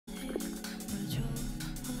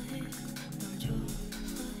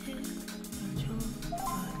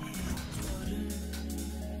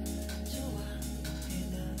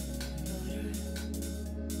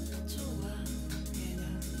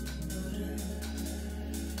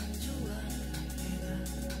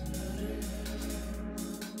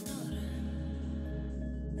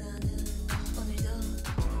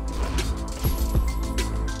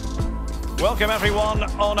Welcome everyone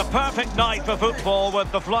on a perfect night for football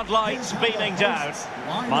with the floodlights beaming down.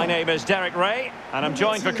 My name is Derek Ray and I'm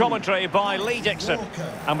joined for commentary by Lee Dixon.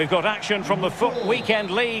 And we've got action from the FUT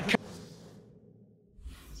Weekend League.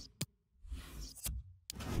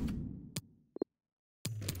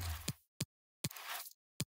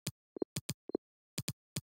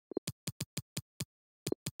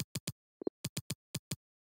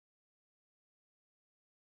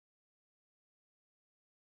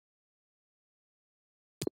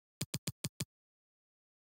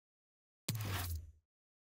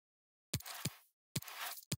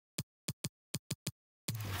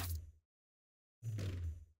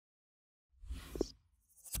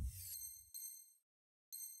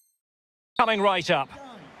 Coming right up.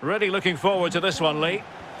 Really looking forward to this one, Lee.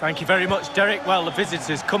 Thank you very much, Derek. Well, the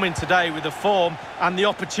visitors come in today with the form and the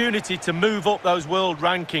opportunity to move up those world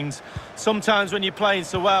rankings. Sometimes when you're playing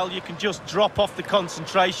so well, you can just drop off the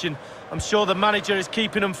concentration. I'm sure the manager is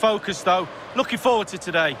keeping them focused, though. Looking forward to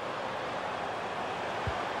today.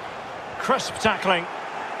 Crisp tackling.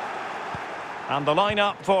 And the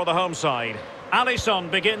line-up for the home side. Alisson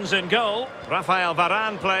begins in goal. Rafael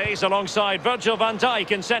Varane plays alongside Virgil van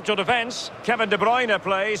Dijk in central defence. Kevin De Bruyne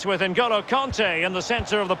plays with N'Golo Kanté in the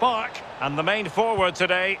centre of the park. And the main forward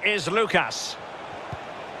today is Lucas.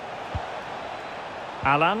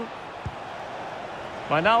 Alan.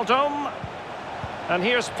 Wijnaldum. And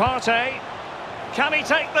here's Partey. Can he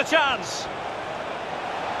take the chance?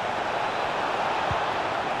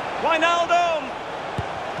 Wijnaldum.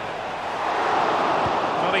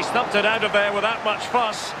 Well, he snuffed it out of there without much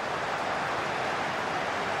fuss.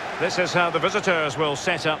 This is how the visitors will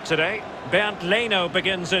set up today. Bernd Leno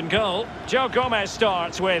begins in goal. Joe Gomez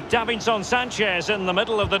starts with Davinson Sanchez in the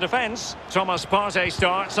middle of the defence. Thomas Partey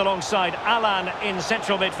starts alongside Alan in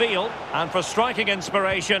central midfield. And for striking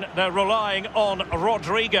inspiration, they're relying on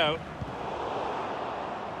Rodrigo.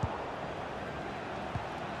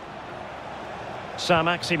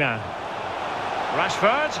 Saint-Maximin.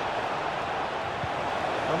 Rashford.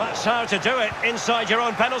 Well, that's how to do it inside your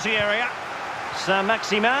own penalty area.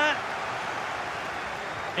 Saint-Maximin.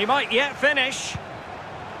 He might yet finish.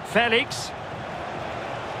 Felix.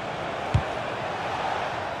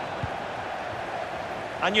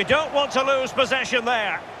 And you don't want to lose possession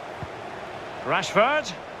there.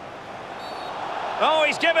 Rashford. Oh,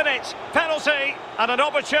 he's given it. Penalty. And an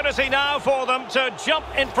opportunity now for them to jump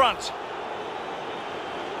in front.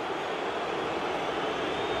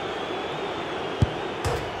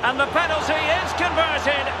 And the penalty is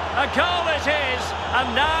converted. A goal it is.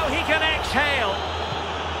 And now he can exhale.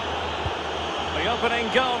 The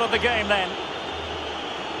opening goal of the game then.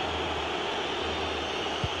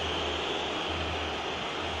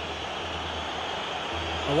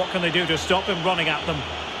 Well, what can they do to stop him running at them?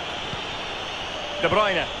 De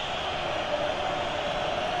Bruyne.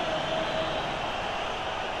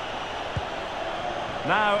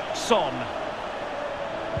 Now Son.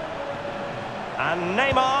 And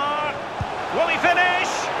Neymar, will he finish?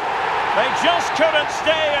 They just couldn't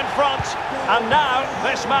stay in front. And now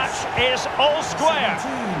this match is all square.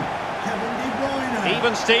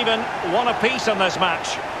 Even Steven, one apiece in this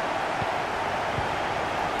match.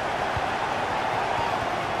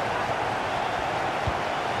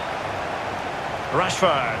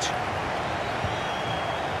 Rashford.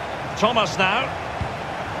 Thomas now.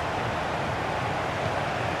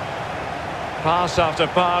 Pass after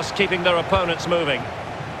pass, keeping their opponents moving.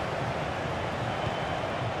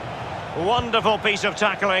 Wonderful piece of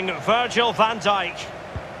tackling, Virgil van Dijk.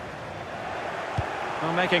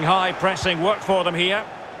 Well, making high pressing work for them here.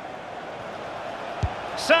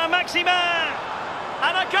 Saint-Maximin!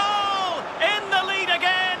 And a goal! In the lead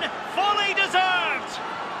again, fully deserved!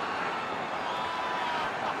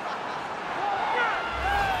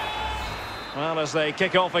 Well, as they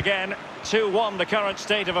kick off again, 2-1 the current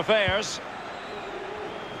state of affairs.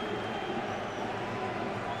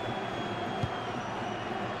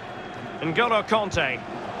 N'Golo Kanté.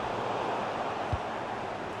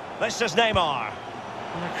 This is Neymar.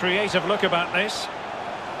 A creative look about this.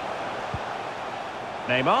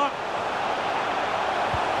 Neymar.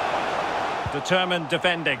 Determined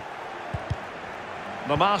defending.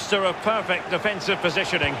 The master of perfect defensive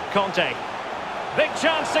positioning, Kanté. Big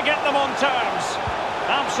chance to get them on terms.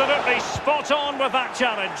 Absolutely spot on with that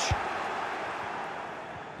challenge.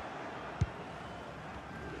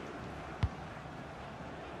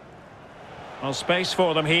 Well, space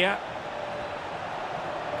for them here.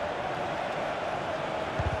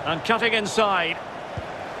 And cutting inside.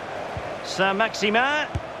 Saint-Maximin.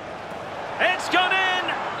 It's gone in!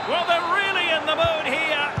 Well, they're really in the mood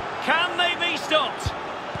here. Can they be stopped?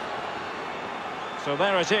 So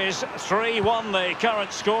there it is, 3-1 the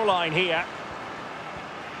current scoreline here.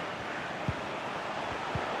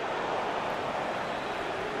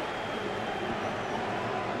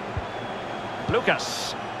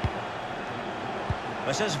 Lucas.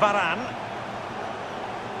 This is Varane.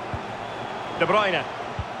 De Bruyne.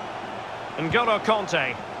 N'Golo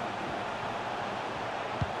Kanté.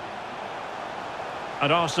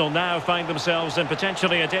 And Arsenal now find themselves in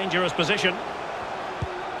potentially a dangerous position.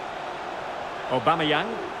 Aubameyang.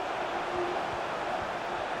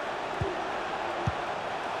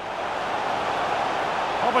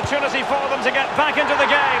 Opportunity for them to get back into the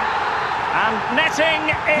game. And netting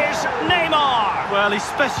is Neymar. Well, his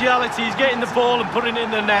speciality is getting the ball and putting it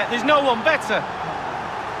in the net. There's no one better.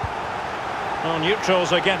 Well,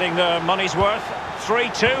 neutrals are getting their money's worth.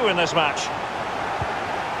 3-2 in this match.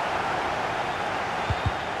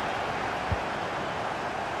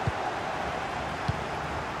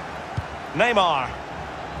 Neymar.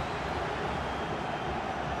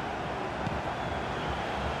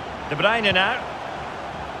 De Bruyne now.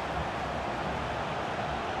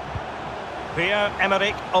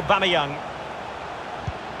 Pierre-Emerick Aubameyang.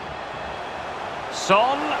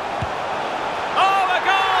 Son. Oh, a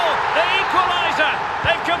goal! The equaliser!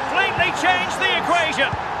 They've completely changed the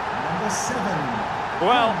equation. Number 7.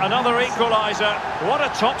 Well, another equaliser. What a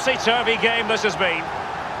topsy-turvy game this has been.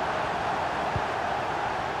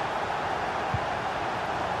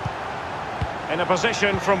 In a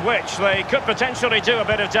position from which they could potentially do a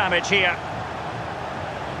bit of damage here.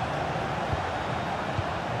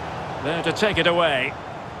 There to take it away.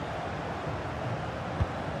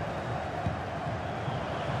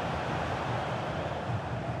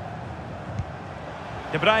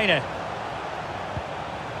 De Bruyne.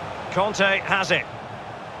 Kanté has it.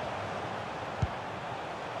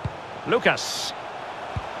 Lucas.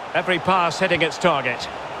 Every pass hitting its target.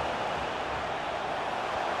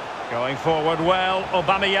 Going forward well,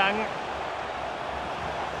 Aubameyang.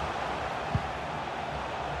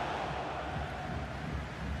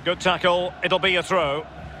 Good tackle, it'll be a throw.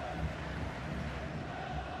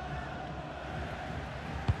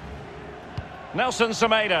 Nelson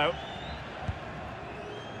Semedo.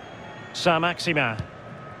 Saint-Maximin.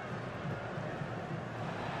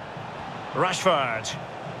 Rashford.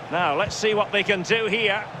 Now, let's see what they can do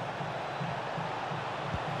here.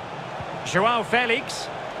 João Felix.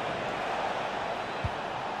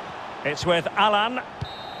 It's with Alan.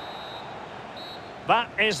 That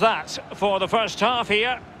is that for the first half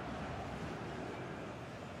here.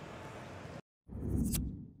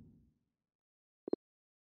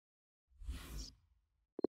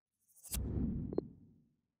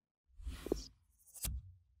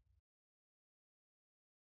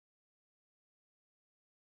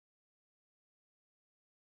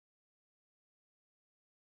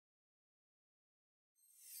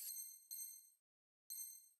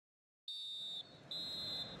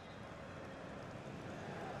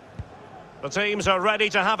 The teams are ready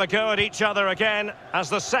to have a go at each other again as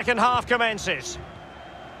the second half commences.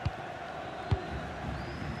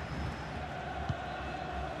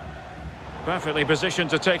 Perfectly positioned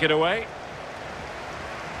to take it away.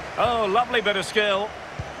 Oh, lovely bit of skill.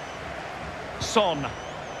 Son.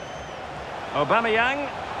 Aubameyang.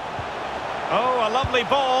 Oh, a lovely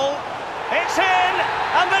ball. It's in!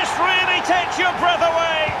 And this really takes your breath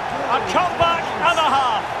away. A comeback and a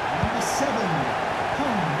half. Number 7.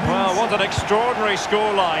 Well, what an extraordinary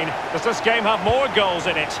scoreline. Does this game have more goals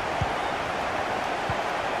in it?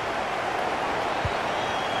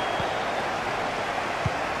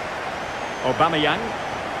 Aubameyang.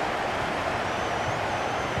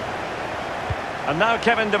 And now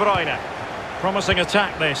Kevin De Bruyne. Promising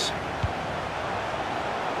attack this.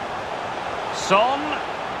 Son.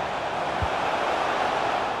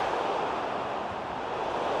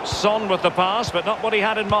 Son with the pass, but not what he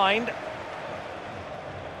had in mind.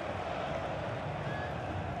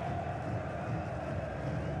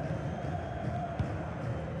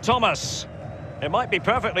 Thomas. It might be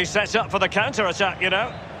perfectly set up for the counter-attack, you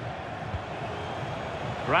know.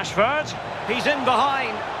 Rashford. He's in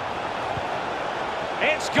behind.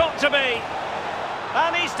 It's got to be.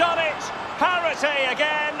 And he's done it. Parity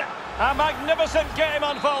again. A magnificent game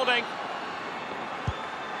unfolding.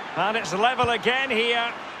 And it's level again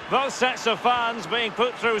here. Both sets of fans being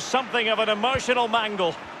put through something of an emotional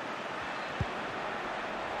mangle.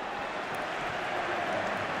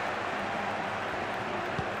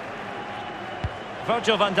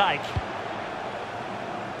 Virgil van Dijk.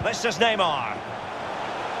 This is Neymar.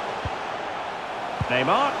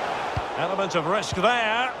 Neymar. Element of risk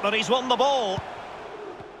there, but he's won the ball.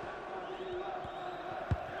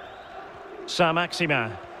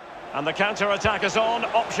 Saint-Maximin. And the counter-attack is on,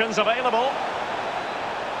 options available.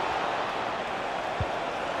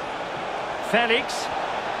 Felix.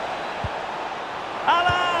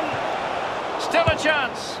 Alan! Still a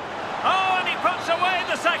chance. Oh, and he puts away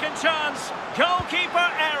the second chance.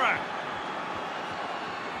 Goalkeeper error.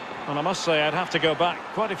 And I must say, I'd have to go back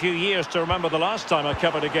quite a few years to remember the last time I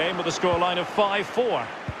covered a game with a scoreline of 5-4.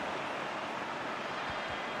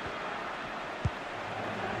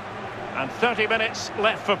 And 30 minutes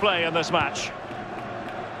left for play in this match.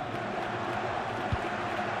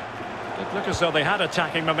 It looked as though they had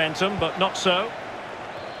attacking momentum, but not so.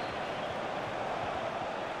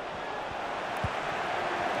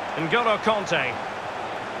 N'Golo Kanté.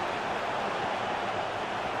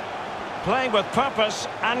 Playing with purpose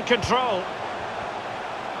and control.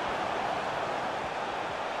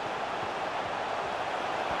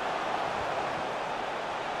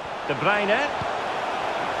 De Bruyne.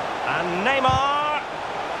 And Neymar.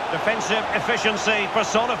 Defensive efficiency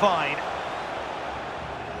personified.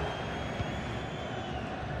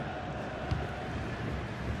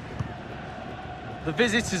 The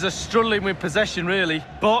visitors are struggling with possession, really,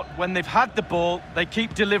 but when they've had the ball, they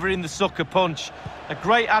keep delivering the sucker punch. A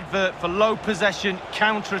great advert for low possession,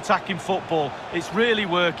 counter-attacking football. It's really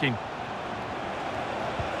working.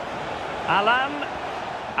 Alan.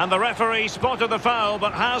 And the referee spotted the foul,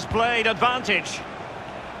 but has played advantage.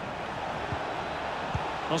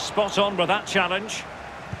 Well, spot on with that challenge.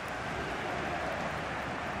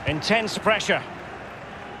 Intense pressure.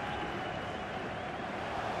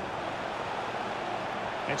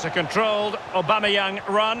 It's a controlled Aubameyang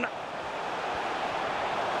run.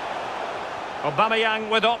 Aubameyang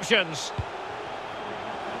with options.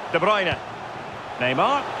 De Bruyne.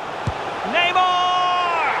 Neymar. Neymar!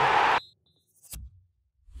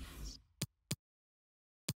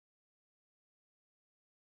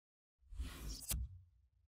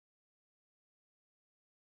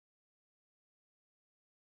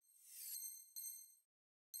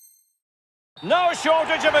 No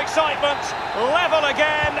shortage of excitement. Level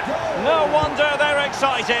again. No wonder they're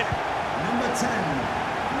excited. Number 10,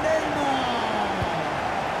 Neymar.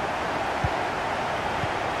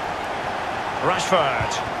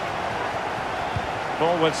 Rashford.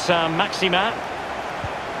 Ball with Maximin.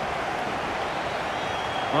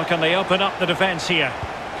 Well, can they open up the defence here?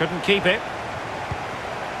 Couldn't keep it.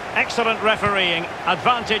 Excellent refereeing.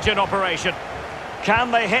 Advantage in operation.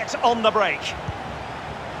 Can they hit on the break?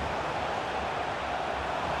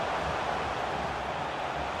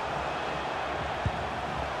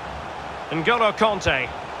 N'Golo Kanté.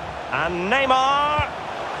 And Neymar.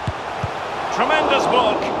 Tremendous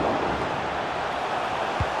block.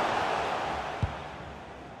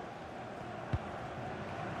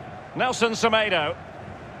 Nelson Semedo.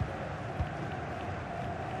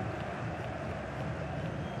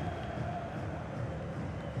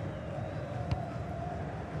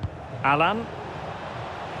 Alan.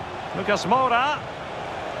 Lucas Moura.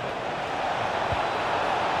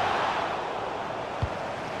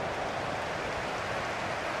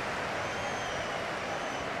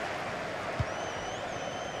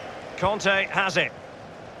 Kanté has it.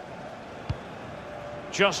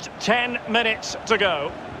 Just 10 minutes to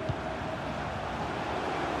go.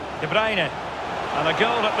 De Bruyne. And a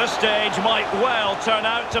goal at this stage might well turn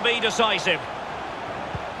out to be decisive.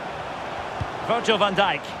 Virgil van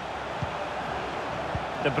Dijk.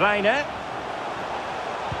 De Bruyne.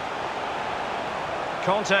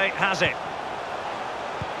 Kanté has it.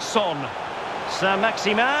 Son.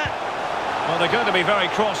 Saint-Maximin. Well, they're going to be very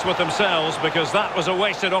cross with themselves because that was a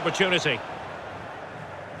wasted opportunity.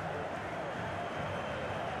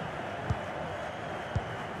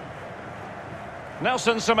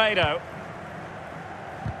 Nelson Semedo.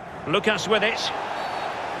 Lucas with it.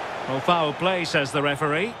 Well, foul play, says the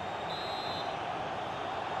referee.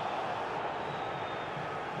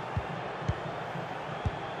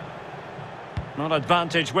 Not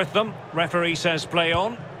advantage with them. Referee says play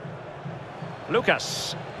on.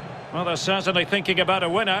 Lucas. Well, they're certainly thinking about a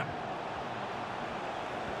winner.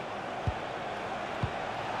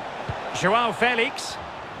 João Felix.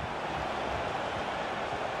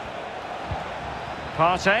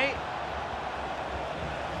 Partey.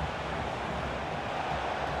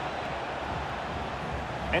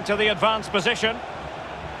 Into the advanced position.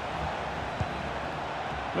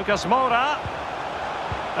 Lucas Moura.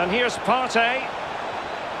 And here's Partey.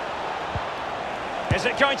 Is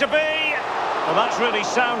it going to be? Well, that's really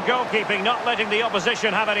sound goalkeeping, not letting the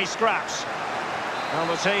opposition have any scraps. Well,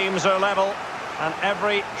 the teams are level, and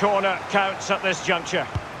every corner counts at this juncture.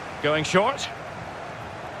 Going short.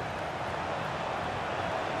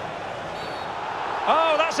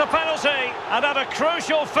 Oh, that's That's a penalty, and at a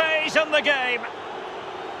crucial phase in the game.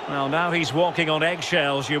 Well, now he's walking on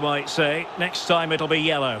eggshells, you might say. Next time it'll be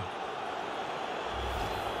yellow.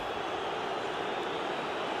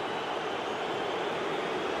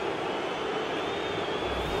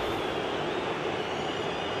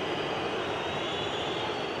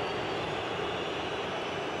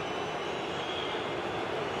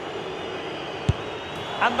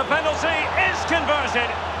 And the penalty is converted.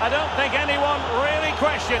 I don't think anyone really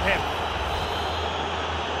questioned him.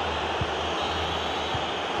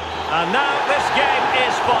 And now this game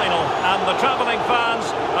is final, and the travelling fans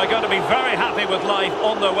are going to be very happy with life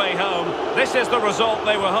on their way home. This is the result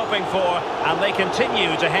they were hoping for, and they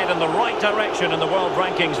continue to head in the right direction in the World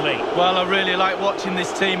Rankings League. Well, I really like watching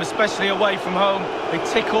this team, especially away from home. They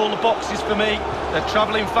tick all the boxes for me. The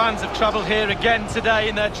travelling fans have travelled here again today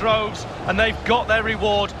in their droves, and they've got their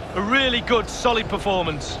reward. A really good, solid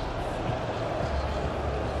performance.